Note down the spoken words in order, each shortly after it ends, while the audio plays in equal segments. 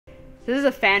This is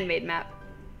a fan-made map.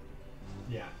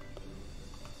 Yeah.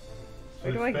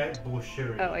 Where do I go?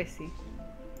 Bullshittery. Oh, I see.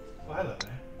 Oh, hello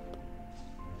there.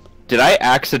 Did I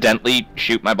accidentally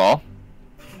shoot my ball?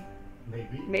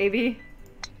 Maybe. Maybe.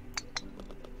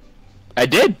 I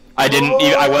did. I didn't.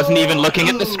 I wasn't even looking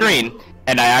at the screen,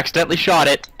 and I accidentally shot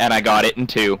it, and I got it in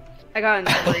 2. I got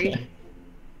in 3.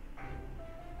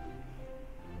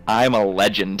 I'm a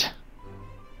legend.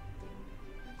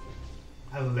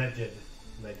 A legend.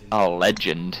 Legend. A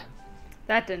legend.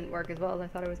 That didn't work as well as I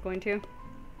thought it was going to.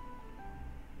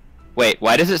 Wait,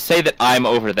 why does it say that I'm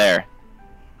over there?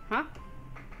 Huh?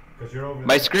 Because you're over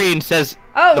My there. screen says.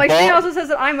 Oh, the my screen ball- also says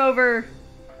that I'm over.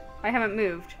 I haven't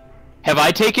moved. Have I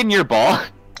taken your ball?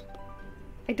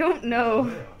 I don't know.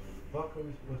 Where the fuck are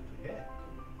we supposed to get?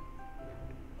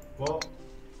 Well,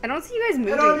 I don't see you guys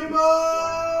moving. Geronimo!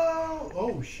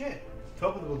 Oh shit!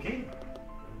 Top of the volcano.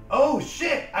 Oh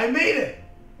shit! I made it!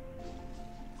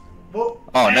 Well,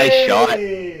 Oh, nice hey!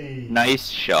 shot. Nice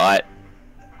shot.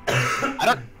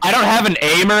 I don't have an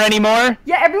aimer anymore.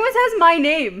 Yeah, everyone's has my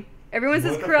name. Everyone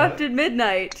says What the Corrupted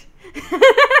Midnight.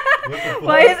 the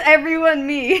Why fuck? is everyone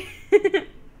me?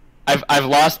 I've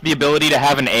lost the ability to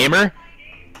have an aimer.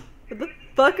 What the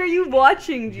fuck are you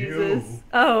watching, Jesus? You.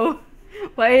 Oh.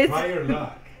 Why is... Try your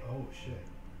luck. Oh shit.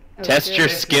 Oh, Test shit. your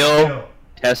Test skill.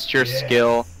 Test your Yes.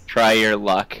 skill. Try your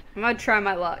luck. I'm gonna try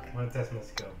my luck. I'm gonna test my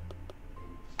skill.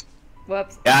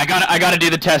 Whoops. Yeah, I gotta do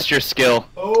the test your skill.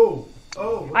 Oh!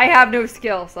 Oh! I have no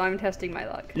skill, so I'm testing my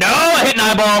luck. No, I hit an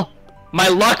eyeball. My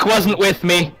luck wasn't with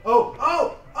me. Oh!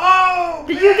 Oh! Oh!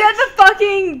 Did you get the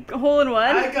fucking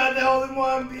hole-in-one? I got the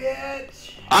hole-in-one,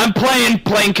 bitch! I'm playing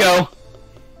Plinko.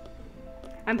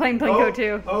 I'm playing Plinko Oh,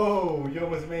 too. Oh, you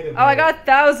almost made it. Oh, I man. got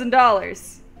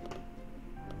 $1,000.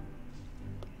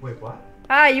 Wait, what?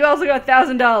 Ah, you also got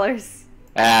 $1,000.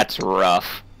 That's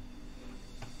rough.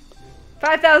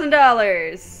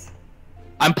 $5,000.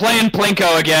 I'm playing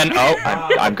Plinko again. Oh,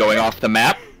 I'm going off the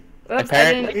map. Whoops,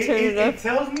 Apparently- I didn't turn it It up.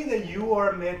 tells me that you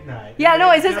are Midnight. Yeah,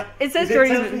 no, it It says tells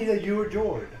Jordy's. me that you are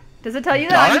Jordan. Does it tell you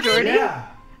that I'm Darn it. Jordy? Yeah.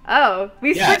 Oh,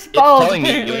 we Yeah, switched it's balls. telling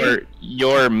me apparently.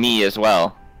 you're me as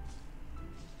well.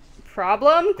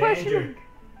 Problem? Question. Danger.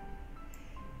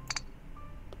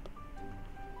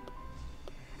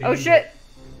 Oh shit!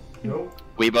 Nope.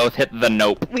 We both hit the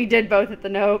nope. We did both hit the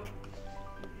nope.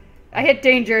 I hit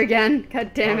danger again.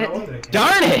 God damn Oh, no it! wonder it can't.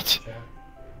 Darn it! You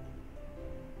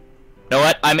know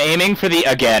what? I'm aiming for the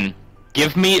again.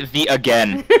 Give me the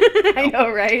again. I know,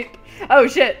 right? Oh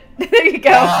shit! There you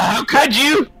go. How could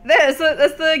you? That's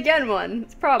the again one.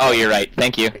 It's problem. Oh, you're right.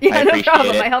 Thank you. Yeah, I no appreciate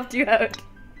problem. it. I helped you out.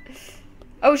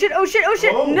 Oh shit! Oh shit! Oh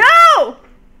shit! Oh. No!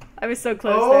 I was so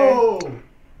close there. Oh!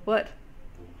 What?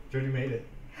 Jordy made it.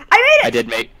 I made it! I did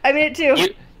make. I made it too.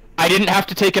 You. I didn't have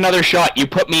to take another shot. You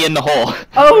put me in the hole.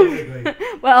 Oh! Basically.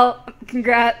 Well,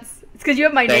 congrats. It's because you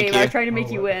have my Thank name. you. I was trying to make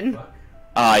Oh, you what the win. fuck?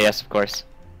 Ah, yes, of course.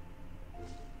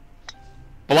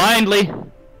 Blindly.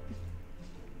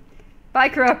 Bye,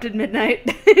 Corrupted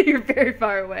Midnight. You're very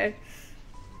far away.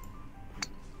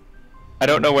 I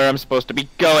don't know where I'm supposed to be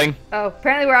going. Oh,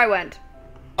 apparently where I went.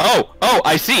 Oh,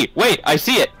 I see. Wait, I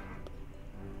see it.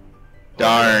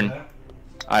 Darn. Oh,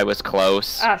 I was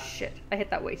close. Ah, shit. I hit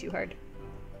that way too hard.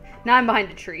 Now I'm behind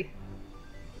a tree.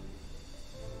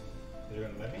 Is it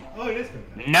gonna let me? Oh, it is gonna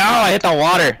let me. No, I hit the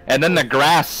water, and then the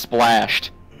grass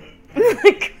splashed.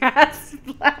 The grass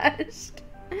splashed.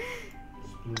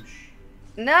 Sploosh.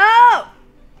 No!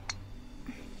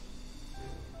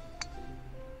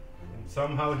 I'm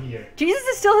somehow here. Jesus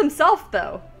is still himself,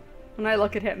 though. When I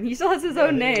look at him, he still has his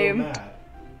own Yeah, they go name. mad.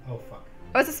 Oh, fuck.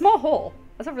 Oh, it's a small hole.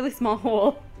 That's a really small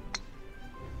hole.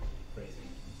 Crazy.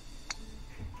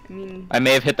 I mean, I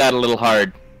may have hit that a little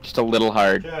hard. Just a little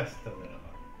hard. Just a little.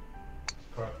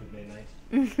 Corrupted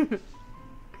Midnight.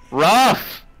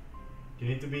 Rough! You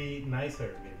need to be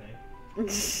nicer,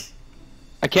 Midnight.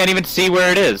 I can't even see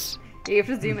where it is. you have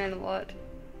to zoom in a lot.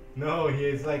 No, he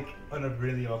is like on a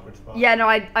really awkward spot. Yeah, no,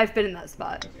 I've been in that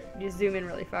spot. Okay. You zoom in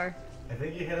really far. I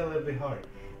think you hit a little bit hard.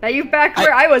 Now you're back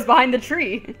where I was, behind the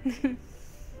tree. Keep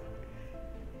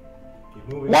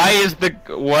moving.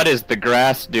 What is the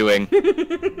grass doing?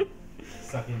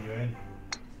 Sucking you in.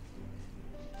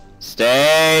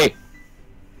 Stay!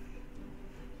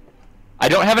 I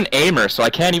don't have an aimer, so I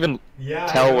can't even Yeah.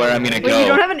 tell I know. where I'm gonna Wait, go. you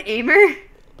don't have an aimer?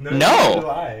 No. neither do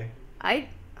I.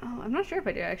 Oh, I'm not sure if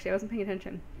I do actually. I wasn't paying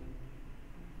attention.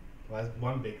 Well, that's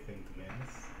one big thing to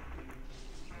miss.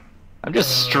 I'm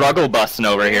just struggle busting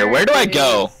over here. Where do I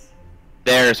go?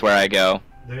 There's where I go.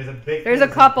 There's a big. There's a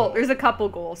thing couple. to- There's a couple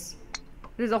goals.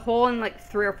 There's a hole in like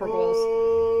 3 or 4 goals.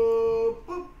 Oh,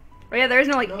 boop. Oh yeah, there is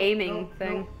no like No, aiming no,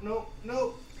 thing. No, no,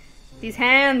 no. These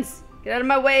hands. Get out of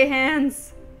my way,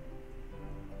 hands.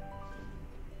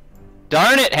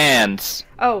 Darn it, hands.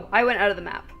 Oh, I went out of the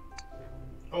map.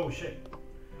 Oh shit.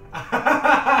 What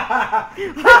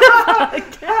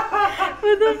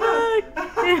the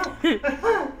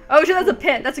fuck? Oh shit, that's a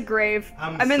pit. That's a grave.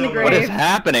 I'm in the so- grave. What is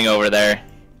happening over there?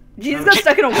 Jesus got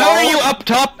stuck in a wall. How are you up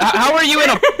top? How are you in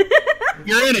a...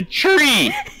 You're in a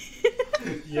tree.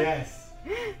 Yes.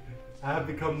 I have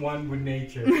become one with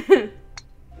nature.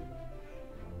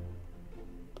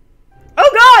 Oh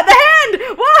god, the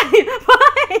hand! Why?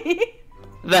 Why?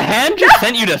 The hand just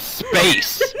sent you to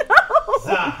space. No!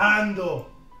 The handle.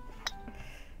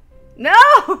 No!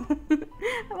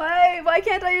 Why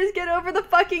can't I just get over the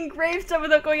fucking gravestone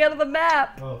without going out of the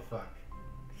map? Oh fuck.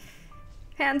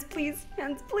 Hands, please.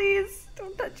 Hands, please.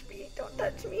 Don't touch me. Don't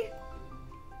touch me.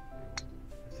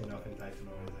 I've seen nothing tight to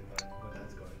noise like that, but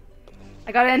that's going.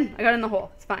 I got in. I got in the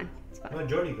hole. It's fine. It's fine. No,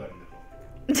 Jordy got in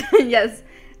the hole. Yes.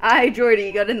 I,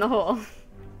 Jordy, got in the hole.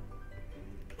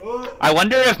 Oh, I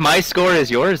wonder if my score is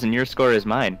yours and your score is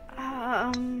mine.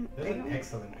 that's an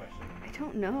excellent question. I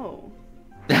don't know.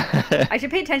 I should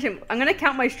pay attention. I'm gonna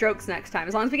count my strokes next time.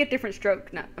 As long as we get different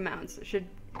stroke amounts, we should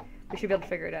be able to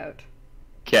figure it out.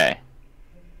 Okay.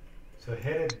 So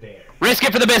hit it there. Risk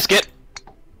it for the biscuit.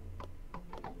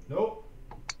 Nope.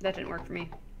 That didn't work for me.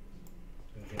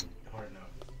 Okay, hard enough.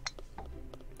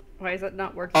 Why is that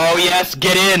not working? Oh yes,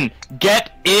 get in.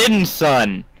 Get in,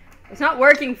 son. It's not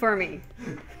working for me.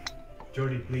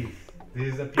 Jordy, please.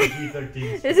 This is a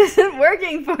PG-13. This isn't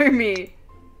working for me.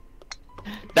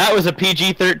 That was a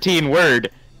PG-13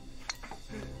 word.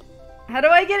 How do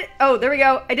I get it? Oh, there we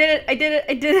go. I did it. I did it.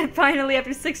 I did it finally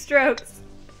after 6 strokes.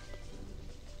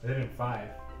 I did it in 5.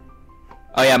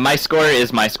 Oh yeah, my score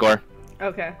is my score.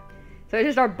 Okay. So it's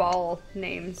just our ball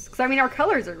names. Because, I mean, our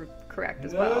colors are correct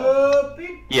as well. No,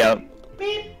 beep, Yep.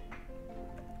 beep.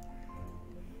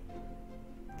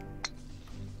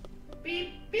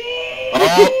 Beep, beep.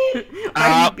 Oh,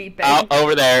 Why are you beeping?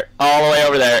 over there, all the way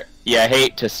over there. You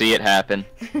hate to see it happen.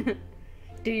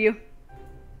 Do you?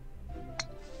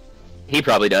 He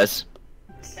probably does.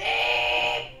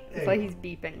 That's why he's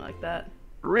beeping like that.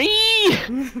 Ree!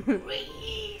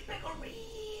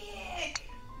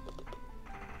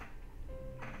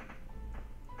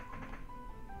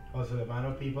 Also, the amount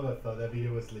of people that thought that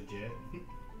video was legit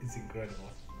is incredible.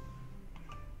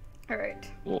 Alright.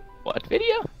 What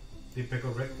video? The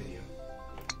Pickle Rick video.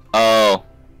 Oh.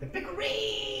 The Pickle Rick!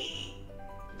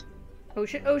 Oh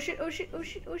shit, oh shit, oh shit, oh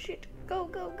shit, oh shit. Go,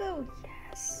 go, go.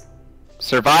 Yes.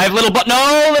 Survive, little ball.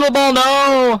 No, little ball,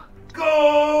 no!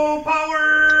 Go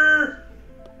power!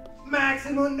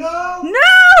 Maximum no!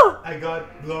 No! I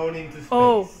got blown into space.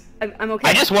 Oh, I'm okay.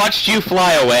 I just watched you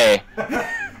fly away.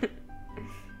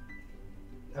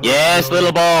 Yes,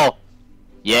 little ball.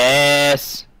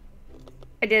 Yes.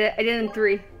 I did it. I did it in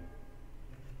 3.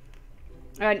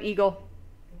 I got an eagle.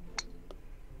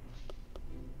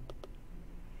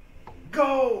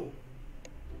 Go!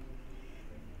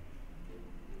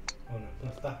 Oh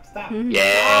no, stop, stop.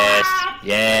 Yes.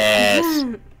 Yes.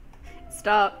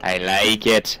 Stop. I like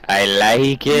it. I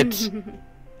like it.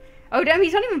 Oh damn,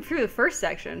 he's not even through the first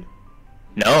section.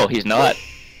 No, he's not.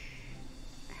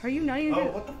 How are you not even Oh,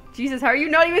 through? what the Jesus, how are you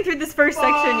not even through this first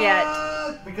section yet?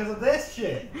 fuck? Because of this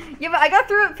shit. Yeah, but I got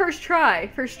through it first try,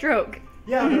 first stroke.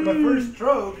 Yeah, but my first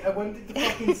stroke, I went into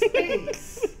fucking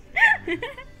space.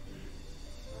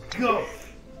 Go!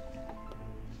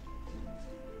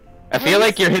 I feel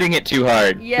like you're hitting it too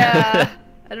hard. Yeah.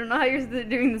 I don't know how you're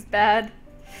doing this bad.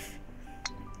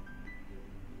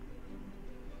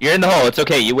 You're in the hole. It's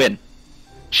okay. You win.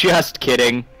 Just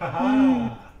kidding.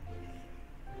 Haha!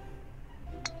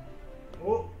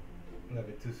 Oh, a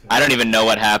bit too soon. I don't even know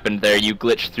what happened there. You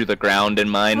glitched through the ground in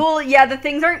mine. Well, yeah, the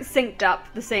things aren't synced up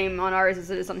the same on ours as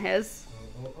it is on his.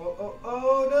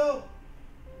 Oh no!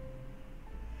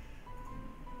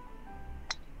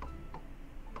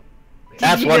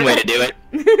 That's one way to do it.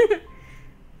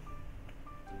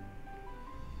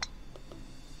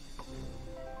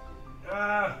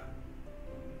 Ah!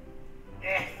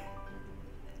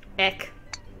 Eck.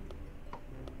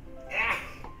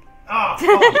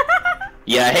 Oh!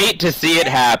 You hate to see it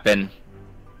happen.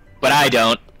 But I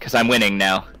don't, because I'm winning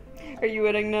now. Are you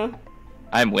winning now?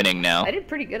 I'm winning now. I did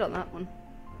pretty good on that one.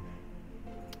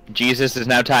 Jesus is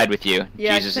now tied with you.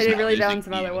 Yeah, Jesus 'cause I is did now really losing down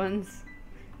some to other you. ones.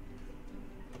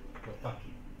 Well, fuck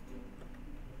you.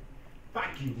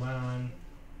 Fuck you, man.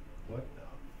 What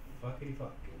the fuckity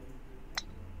fuck?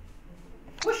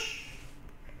 Whoosh!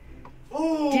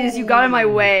 Ooh! Jesus, you got in my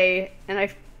way, and I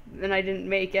didn't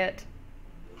make it.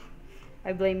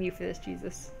 I blame you for this,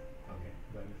 Jesus. Okay,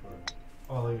 blame me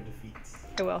for all of your defeats.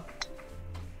 I will.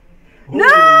 No!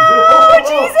 Whoa!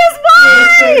 Jesus, I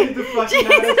why? saved the fucking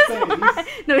out of Jesus, space. why?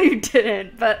 No, you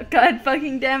didn't. But god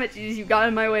fucking damn it, Jesus, you got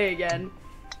in my way again.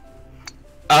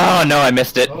 Oh no, I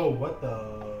missed it. Oh, what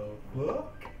the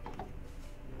fuck?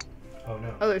 Oh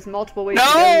no. Oh, there's multiple ways to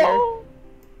go here. No!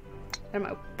 Out of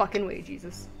my fucking way,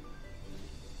 Jesus.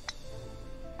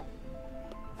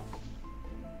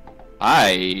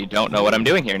 I don't know what I'm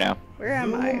doing here now. Where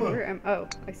am I? Zoom. Where am? Oh,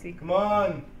 I see. Come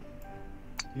on.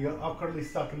 You got awkwardly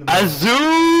stuck in the A middle.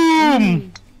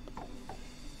 zoom!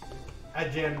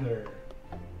 Agender.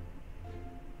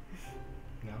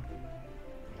 No.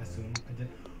 Assume.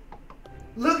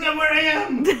 Look at where I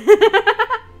am!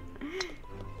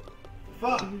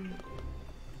 Fuck.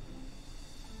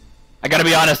 I gotta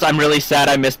be honest, I'm really sad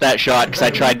I missed that shot because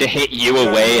I tried to hit you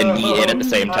away and me in at the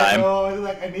same I time. know, it's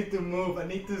like I need to move, I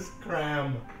need to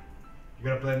scram. You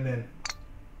gotta blend in.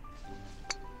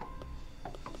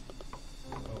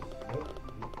 Oh, nope.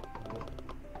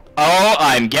 Oh,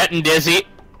 I'm getting dizzy.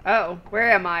 Oh, where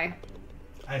am I?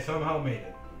 I somehow made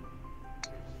it.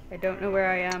 I don't know where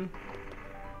I am.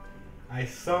 I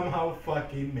somehow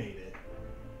fucking made it.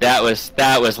 That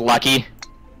was lucky.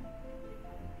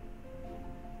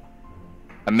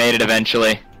 I made it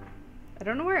eventually. I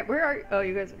don't know where are oh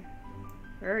you guys are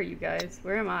where are you guys?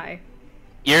 Where am I?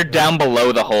 You're down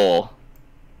below the hole.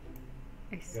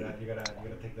 I see. You gotta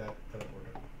take that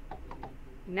teleporter.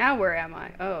 Now where am I?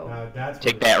 Oh. That's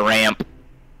Take where that ramp.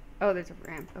 Oh, there's a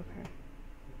ramp. Okay.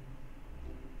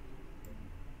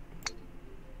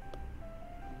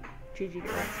 GG, get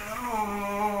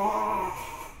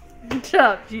wrecked. Shut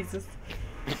up, Jesus.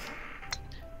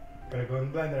 Gotta go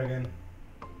in the blender again.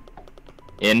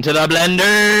 Into the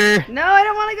blender! No, I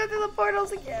don't want to go through the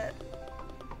portals again.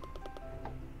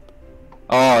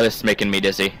 Oh, this is making me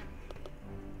dizzy.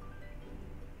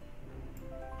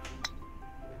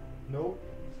 Nope.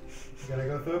 Gotta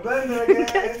go through the blender again.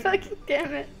 God fucking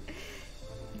damn it.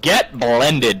 Get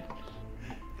blended.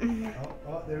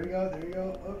 Oh, there we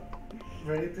go. Oh,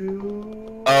 ready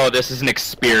to... Oh, this is an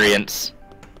experience.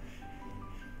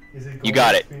 Is it You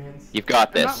got it. experience? You've got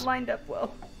I'm this. not lined up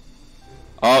well.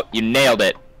 Oh, you nailed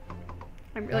it.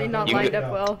 I'm really No, not you lined get-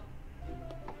 up well.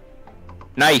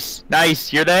 Nice,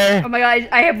 nice, you're there. Oh my god,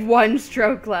 I have one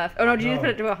stroke left. Oh no, did you just No.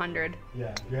 put it to 100?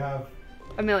 Yeah, you have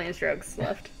 1,000,000 strokes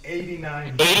left.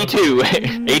 89. 82,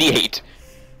 88.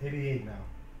 88 now.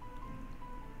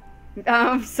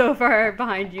 I'm so far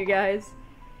behind you guys.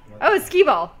 What Oh, the- it's skee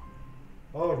ball.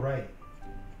 Oh, right.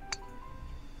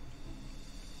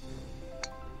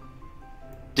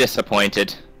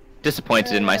 Disappointed.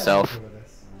 Disappointed in Yeah, myself. I'm okay with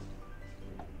this.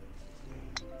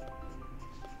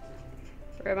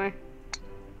 Where am I?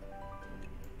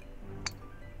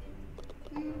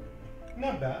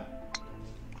 Not bad.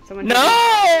 Someone.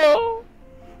 No!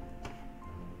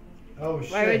 Oh,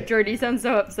 shit. Why would Jordy sound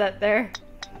so upset there?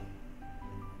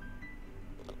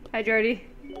 Hi, Jordy.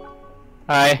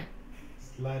 Hi.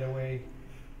 Slide away.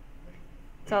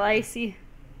 It's all icy. –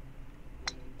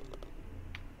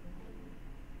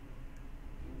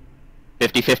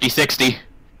 50-50-60.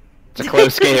 It's a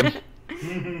close game.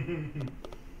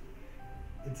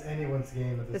 It's anyone's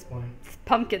game at this point. It's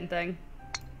pumpkin thing.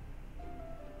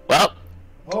 Well,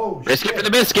 Oh, risk shit. it for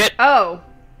the biscuit. Oh.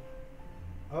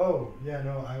 Oh, yeah,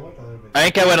 no, I went a little bit. I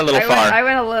think I went a little far. I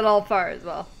went a little far as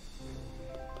well.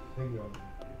 Bingo.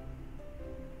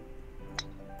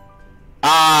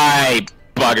 I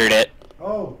buggered it.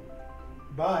 Oh,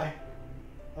 bye.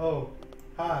 Oh,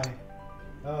 hi.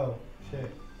 Oh, shit.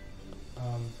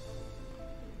 Hello?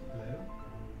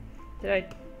 Did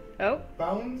I? Oh.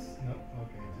 Bounce? No?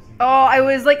 Okay. Just Oh, I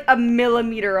was like a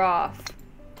millimeter off.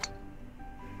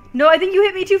 No, I think you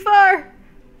hit me too far.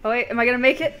 Oh wait, am I gonna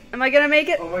make it? Am I gonna make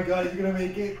it? Oh my god, you're gonna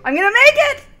make it? I'm gonna make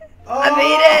it! Oh! I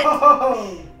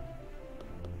made it!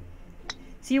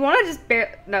 So you wanna just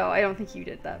no, I don't think you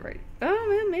did that right. Oh,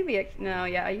 man, maybe no,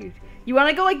 yeah, you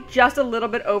wanna go like just a little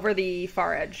bit over the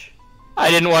far edge. I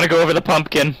didn't want to go over the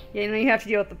pumpkin. Yeah, you have to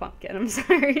deal with the pumpkin, I'm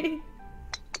sorry.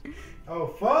 Oh,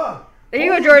 fuck! There you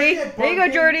go, Holy Jordy. shit, There you go,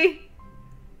 pumpkin. Jordy.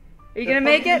 Are you The gonna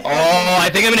make it? pumpkin Oh, I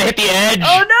think I'm gonna hit the edge.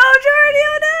 Oh no, Jordy!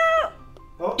 Oh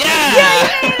Oh, no! Yeah!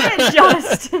 Yeah, you made it!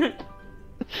 Just.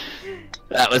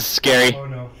 That was scary. Oh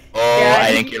no. Oh, Yeah,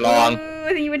 I think you're long. Ooh, I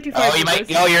think you went too far. Oh, you might.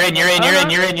 Jesus. Oh, you're in. You're in. You're in.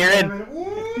 You're in. You're in. Damn it.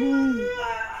 Ooh.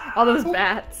 All those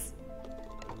bats.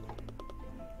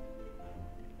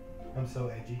 I'm so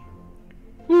edgy.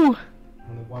 Whew.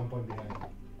 I'm the 1 point behind.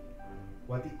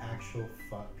 What the actual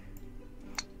fuck?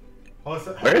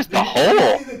 Also, Where's the did you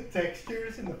hole? see the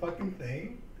textures in the fucking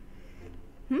thing?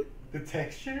 Hmm? The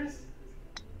textures?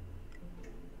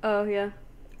 Oh yeah.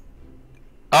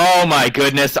 Oh my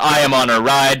goodness, I am on a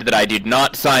ride that I did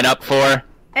not sign up for.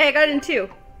 Hey, I got in 2.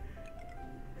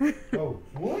 Oh,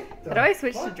 what? How do I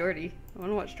switch to Jordy? I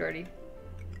want to watch Jordy.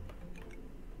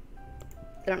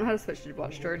 I don't know how to switch to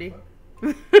watch Jordy.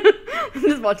 I'm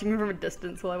just watching him from a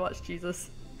distance while I watch Jesus.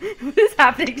 What is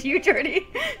happening to you, Jordy?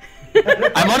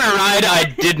 I'm on a ride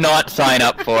I did not sign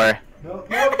up for. No,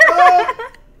 no, no!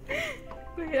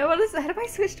 Wait, how do I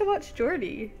switch to watch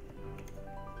Jordy?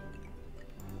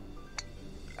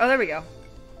 Oh, there we go.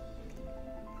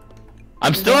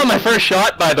 I'm still on my first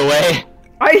shot, by the way.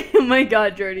 Oh my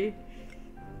god, Jordy.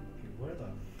 Where the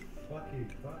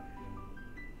fucking fuck?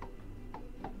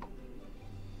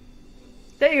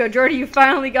 There you go, Jordy, you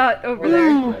finally got over there.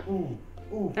 Ooh,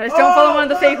 ooh. Now just don't follow one of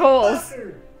the fake holes.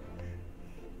 Motherfucker!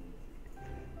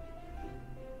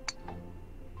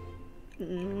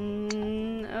 Oh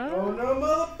Oh. no,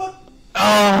 motherfucker!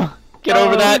 Oh, get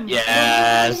over that.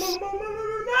 Yes.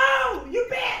 No, you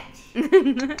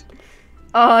bitch!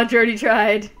 Oh, Jordy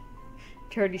tried.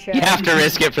 Jordy tried. You have to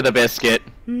risk it for the biscuit.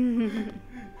 I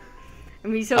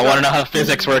mean, so I want to know how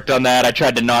physics worked on that. I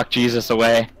tried to knock Jesus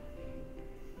away.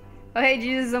 Oh, hey,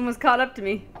 Jesus almost caught up to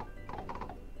me.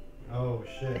 Oh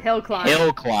shit. Hill climb.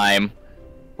 Hill climb.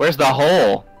 Where's the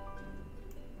hole?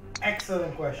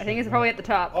 Excellent question. I think it's probably at the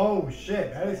top. Oh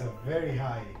shit, that is a very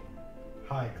high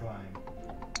climb.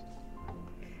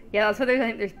 Yeah, that's why I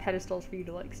think there's pedestals for you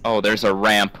to like. Oh, there's a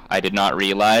ramp. I did not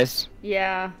realize.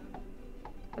 Yeah.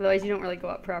 Otherwise, you don't really go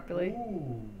up properly.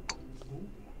 Ooh.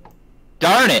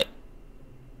 Darn it!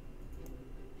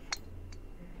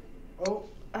 Oh.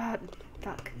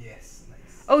 Fuck. Yes,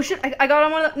 nice. Oh shit! I got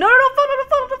on one of the. No! Phone.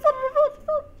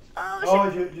 Oh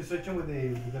Oh, shit! you're switching with the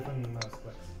different mouse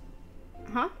clicks.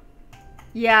 Huh?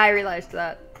 Yeah, I realized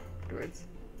that afterwards.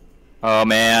 Oh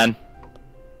man.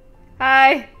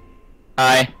 Hi.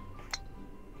 Hi.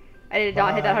 I did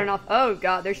not hit that hard enough. Oh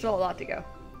god, there's still a lot to go.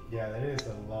 Yeah, that is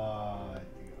a lot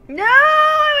to go. No!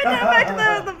 I went down back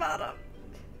to the bottom.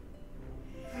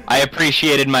 I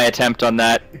appreciated my attempt on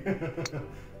that.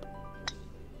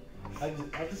 I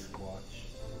just watch.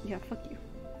 Yeah, fuck you.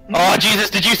 Oh Jesus,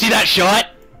 did you see that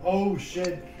shot? Oh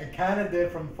shit, I kinda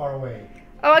did from far away.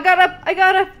 Oh, I got up! I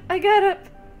got up! I got up!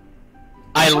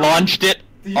 I launched it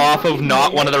off of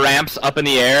not one of the ramps up in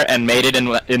the air and made it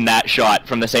in that shot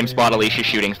from the same spot Alicia's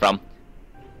shooting from.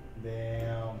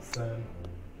 Damn, son.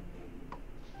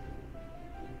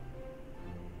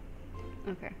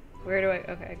 Okay. Where do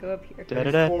I... Okay, I go up here.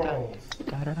 There's 4 holes.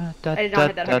 I did not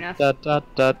hit that hard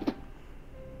enough.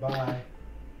 Bye.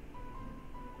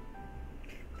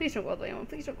 Please don't go all the way on.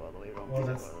 Please don't go all the way wrong. Well, Please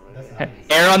that's don't go all the way nice. wrong.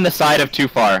 Air on the side of too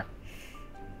far.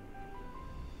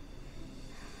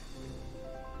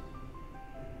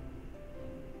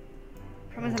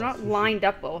 Promise I'm not lined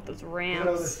up well with those Look at all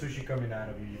the ramps. sushi coming out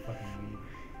of you, you fucking weed.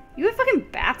 You have fucking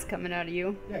bats coming out of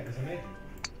you. Yeah, because I made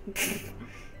it.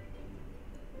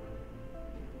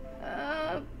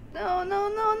 No, no, no,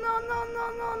 no, no, no,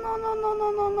 no, no, no, no,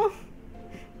 no, no, no.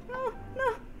 No,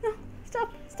 no, no.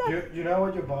 Stop, stop. You know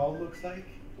what your ball looks like?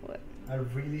 What? A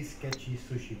really sketchy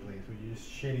sushi place where you're just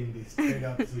shitting this straight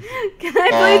up sushi. Can I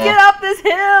please get up this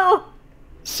hill?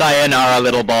 Sayonara,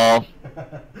 little ball.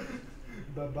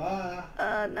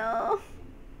 Bye-bye. No.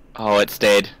 Oh, it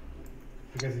stayed.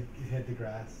 Because it hit the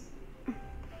grass.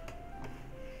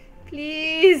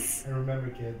 Please. And remember,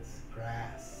 kids,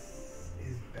 grass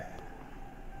is bad.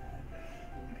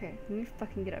 Okay, let me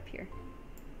fucking get up here.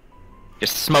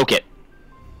 Just smoke it.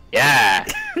 Yeah.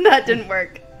 That didn't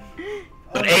work.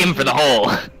 But aim for the hole.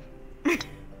 Nope.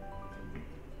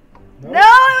 No, it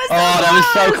was so Oh, that was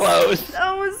so close.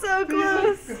 That was so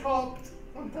close. You hopped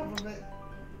on top of it.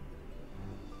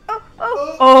 Oh,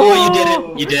 oh, Oh, you did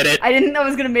it. You did it. I didn't know I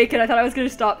was gonna make it. I thought I was gonna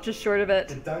stop just short of it.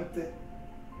 It dunked it.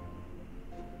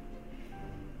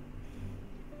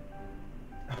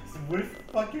 We're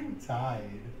fucking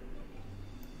tied.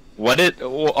 What is...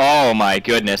 Oh my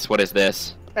goodness, what is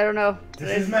this? I don't know.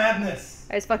 This is madness.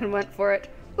 I just fucking went for it.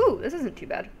 Ooh, this isn't too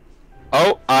bad.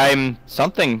 Oh,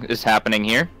 something is happening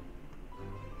here.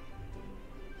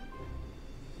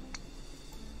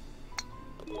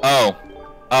 Oh.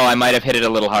 Oh, I might have hit it a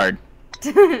little hard.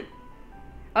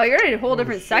 Oh, you're in a whole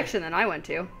different shit. section than I went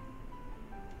to.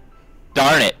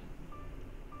 Darn it.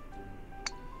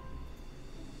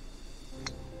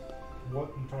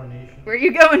 What in tarnation? Where are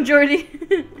you going, Jordy?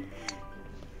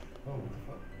 Oh, what the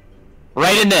fuck?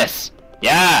 Right in this.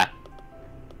 Yeah.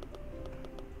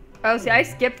 Oh, see, I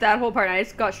skipped that whole part. And I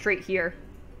just got straight here.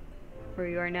 Where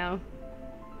you are now.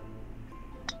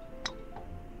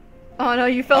 Oh no,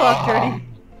 you fell off, Jordy.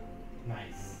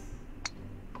 Nice.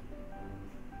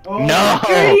 Oh, No.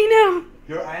 Jordy, no.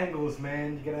 Your angles,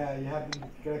 man. You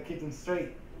gotta keep them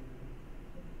straight.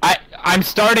 I'm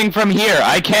starting from here.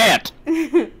 I can't.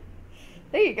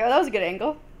 There you go. That was a good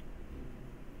angle.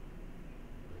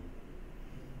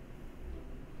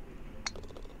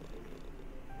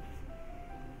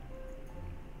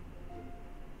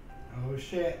 Oh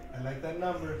shit, I like that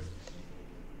number.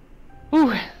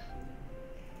 Ooh.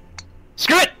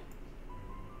 Screw it.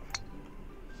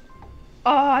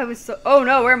 Oh, I was so. Oh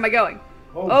no, where am I going?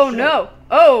 Oh, Oh shit. no.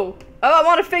 Oh. Oh, I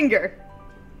want a finger.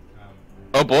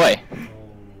 Oh boy.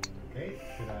 Okay,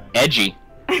 should I? Edgy.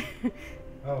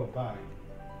 Oh, bye.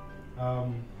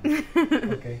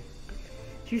 Okay.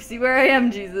 Do you see where I am,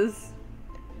 Jesus?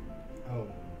 Oh.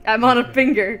 I'm on a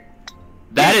finger.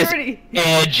 That is Pretty.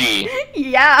 edgy.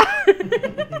 Yeah.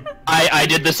 I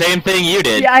did the same thing you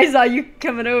did. Yeah, I saw you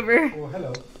coming over. Oh,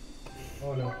 hello.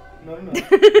 Oh no. No, no,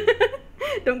 no.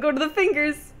 Don't go to the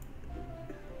fingers.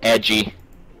 Edgy.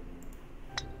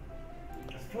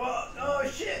 Whoa,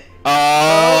 oh shit!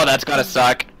 Oh, that's gotta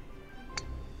suck.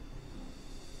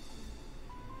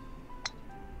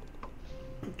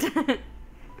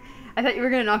 I thought you were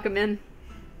gonna knock him in.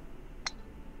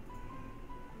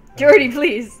 Jordy,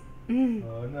 please. Oh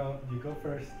no, you go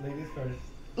first. Ladies first.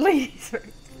 Ladies first.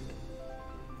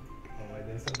 Oh wait,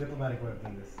 there's a diplomatic way of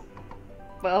doing this.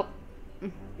 Well, Are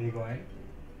you going?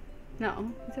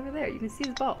 no, it's over there. You can see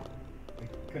his ball. I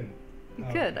couldn't. You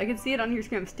Oh. could. I can see it on your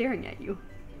screen. I'm staring at you.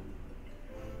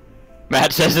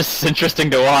 Matt says this is interesting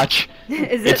to watch.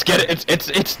 Is It's it?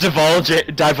 it's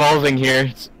devolving here.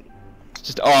 It's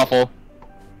just awful.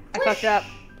 I fucked up.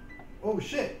 Oh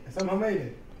shit! I somehow made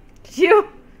it. Did you?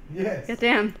 Yes.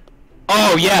 Goddamn.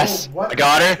 Oh yes, Oh, what I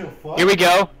got the her. fuck? Here we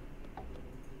go.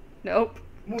 Nope.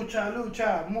 Mucha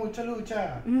lucha, mucha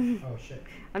lucha. Oh shit.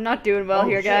 I'm not doing well Oh,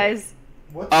 here, shit. guys.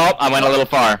 What? Oh, I went a little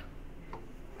far.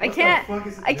 I What the can't. fuck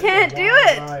is I this? can't A do wild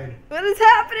it. ride. What is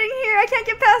happening here? I can't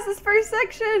get past this first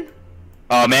section.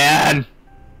 Oh man.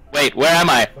 Wait, where am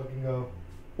I? Fucking go.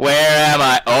 Where am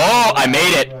I? Oh, I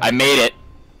made it. I made it.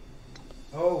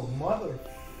 Oh mother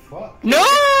fuck. No!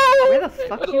 Where the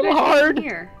fuck It's are you a little guys hard. getting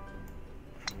here?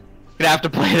 Gonna have to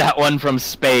play that one from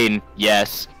Spain.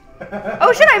 Yes.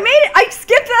 Oh shit! I made it. I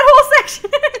skipped that whole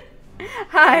section.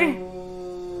 Hi.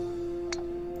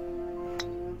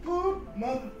 Boop,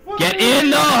 motherfucker. Get in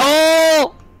the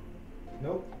hole!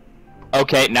 Nope.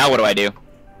 Okay, now what do I do?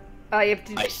 You have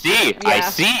to. I see. I Yeah.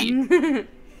 see. Do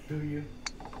you?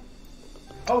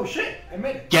 Oh shit! I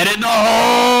made it. Get in the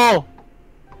hole!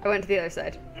 I went to the other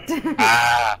side.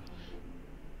 Ah.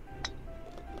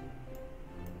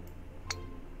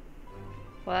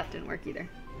 Well, that didn't work either.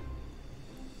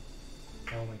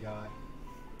 Oh my god.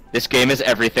 This game is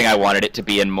everything I wanted it to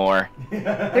be and more.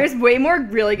 There's way more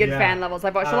really good Yeah. fan levels.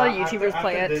 I've watched a lot of YouTubers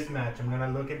play after it. this match, I'm gonna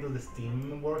look into the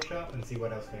Steam workshop and see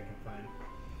what else I can find.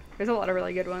 There's a lot of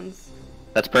really good ones.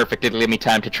 That's perfect. It'll give me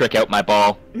time to trick out my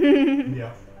ball.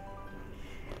 Yeah.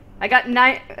 I got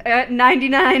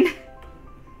 99.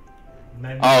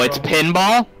 Oh, it's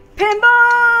pinball?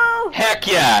 Pinball! Heck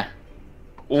yeah!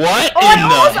 What Oh, in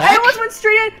the I heck? almost went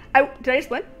straight in. Did I just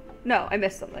win? No, I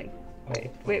missed something. Oh.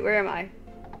 Wait, where am I?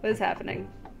 What is happening?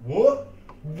 What?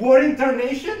 What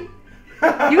incarnation? You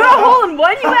got a hole in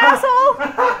one, you asshole!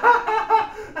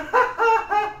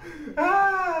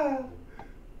 Ah!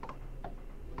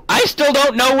 I still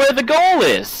don't know where the goal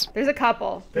is. There's a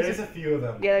couple. There's a few of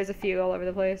them. Yeah, there's a few all over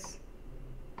the place.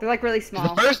 They're like really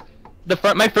small.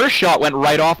 My first shot went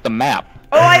right off the map.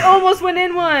 Oh, I almost went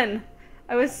in one!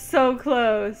 I was so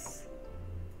close.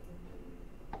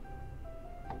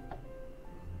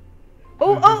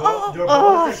 Oh, Dude, oh, your oh,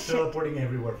 oh, balls are shit. teleporting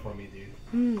everywhere for me, dude.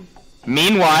 Hmm.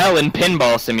 Meanwhile, in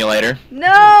Pinball Simulator, No,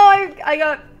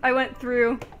 I went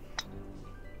through.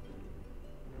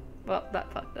 Well,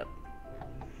 that fucked up.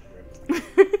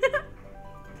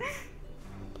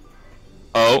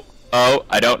 oh,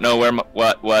 I don't know where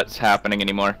what's happening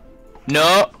anymore.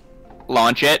 No,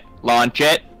 launch it, launch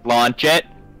it, launch it.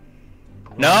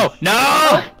 No,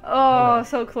 no! Oh,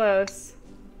 so close.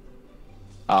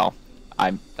 Oh,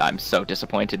 I'm so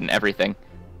disappointed in everything.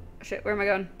 Shit, where am I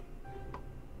going?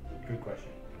 Good question.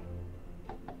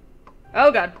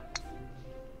 Oh god.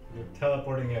 You're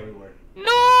teleporting everywhere. No!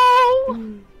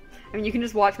 I mean, you can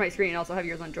just watch my screen and also have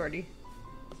yours on Jordy.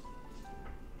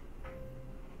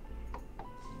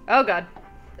 Oh god.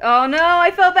 Oh no,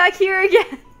 I fell back here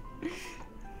again.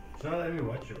 It's not letting me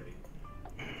watch already.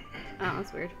 Oh,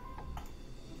 that's weird.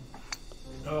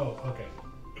 Oh, okay.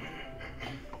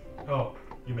 Oh,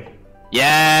 you made it.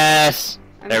 Yes!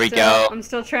 There we go. I'm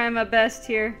still trying my best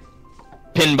here.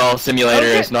 Pinball Simulator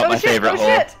Oh, shit. is not Oh, my shit. favorite Oh, hole.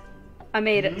 shit. I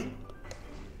made it.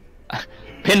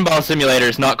 Pinball Simulator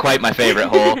is not quite my favorite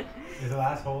hole. It's the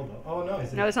last hole though. Oh no,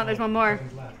 No, it's not. There's one more. second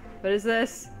to last. What is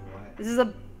this? What? This is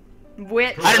a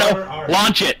Which? I don't know. Art.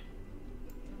 Launch it.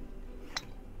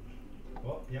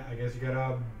 Well, yeah, I guess you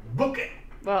gotta book it.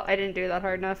 Well, I didn't do that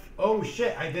hard enough. Oh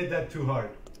shit, I did that too hard.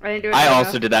 I didn't do it I hard also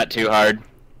enough. did that too hard.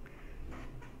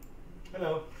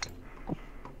 Hello.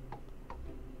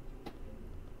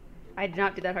 I did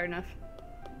not do that hard enough.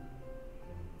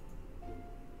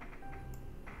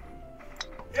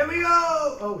 Here we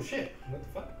go! Oh shit, what the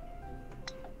fuck?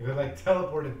 You got like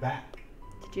teleported back.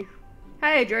 Did you?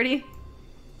 Hi, Jordy.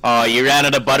 Oh, you ran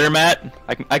out of butter, Matt?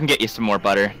 I can get you some more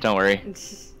butter. Don't worry.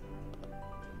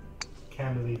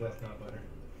 Can't believe that's not butter.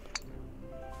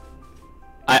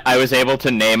 I was able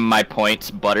to name my points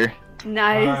butter,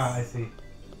 Nice. Ah, I see.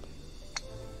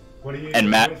 What are you? and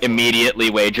Matt immediately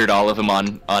wagered all of them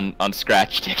on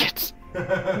scratch tickets.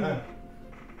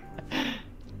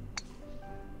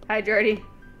 Hi, Jordy.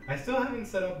 I still haven't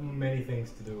set up many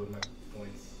things to do with my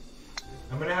points.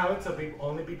 I'm gonna have it so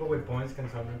only people with points can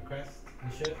summon quests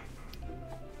and shit.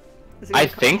 Is it I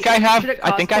gonna think cost- I have- should it I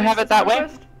cost think I points have to it that summon way.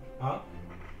 quest? Huh?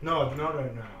 No, not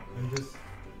right now. I'm just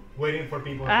waiting for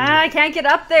people. Ah, I can't get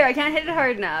up there. I can't hit it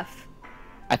hard enough.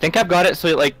 I think I've got it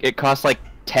so it costs like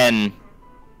 10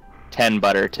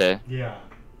 butter to. Yeah.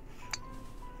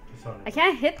 Just on I it.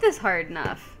 can't hit this hard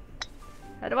enough.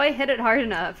 How do I hit it hard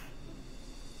enough?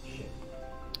 Shit.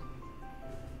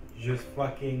 Just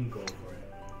fucking go for it.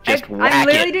 Just I'm whack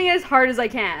literally it. doing it as hard as I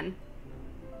can.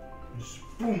 Just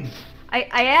boom. I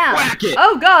am. Whack it.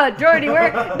 Oh God, Jordy,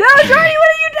 where? No, Jordy,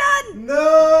 what have you done?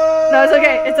 No. No, it's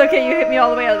okay. It's okay. You hit me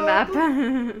all the way out of the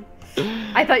map.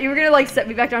 I thought you were gonna like set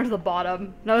me back down to the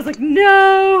bottom, and I was like,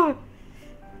 no.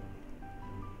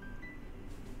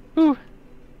 Ooh.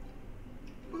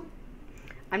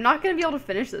 I'm not gonna be able to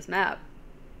finish this map.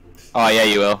 Oh yeah,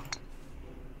 you will.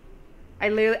 I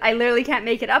literally can't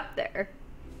make it up there.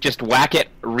 Just whack it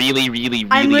really, really, really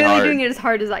I'm literally hard. doing it as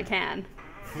hard as I can.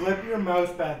 Flip your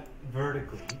mouse pad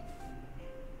vertically.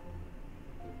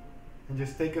 And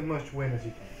just take as much wind as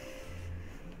you can.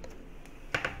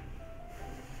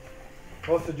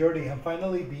 Also, Jordy, I'm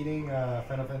finally beating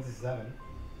Final Fantasy VII.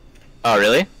 Oh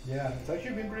really? Yeah, it's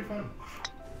actually been pretty fun.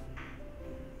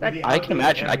 That- With the I can updated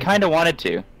imagine. I everything. kind of wanted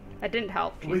to. That didn't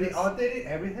help. With the Jesus. updated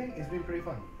everything, it's been pretty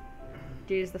fun.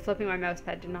 Jeez, the flipping my mouse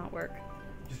pad did not work.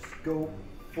 Just go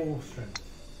full strength.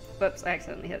 Whoops, I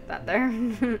accidentally hit that there.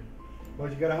 Well,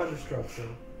 you got 100 strokes, so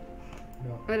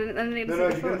no. I didn't need to No, see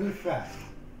you before. gotta do it fast.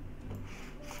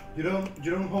 You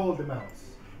don't hold the mouse.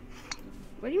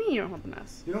 What do you mean you don't hold the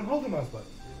mouse? You don't hold the mouse button.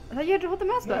 I thought you had to hold the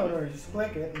mouse No, button. no, you just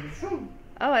click it and you shoot.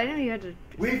 Oh, I didn't know you had to.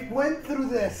 We went through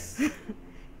this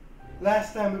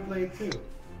last time we played too.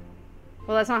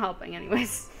 Well, that's not helping,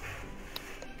 anyways.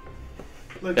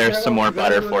 Look, There's you gotta some more you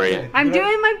gotta butter do for it you. again. I'm gotta-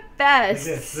 doing my like best.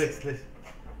 this.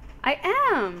 I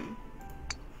am.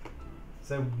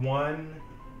 Say one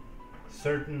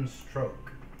certain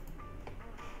stroke.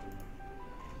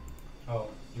 Oh,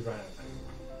 you ran out of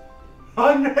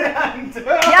time. 102!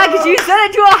 Yeah, because you set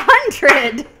it to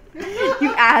 100.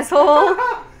 You asshole.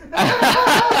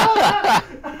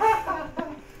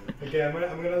 Okay, I'm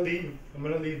gonna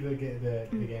leave the game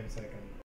a second.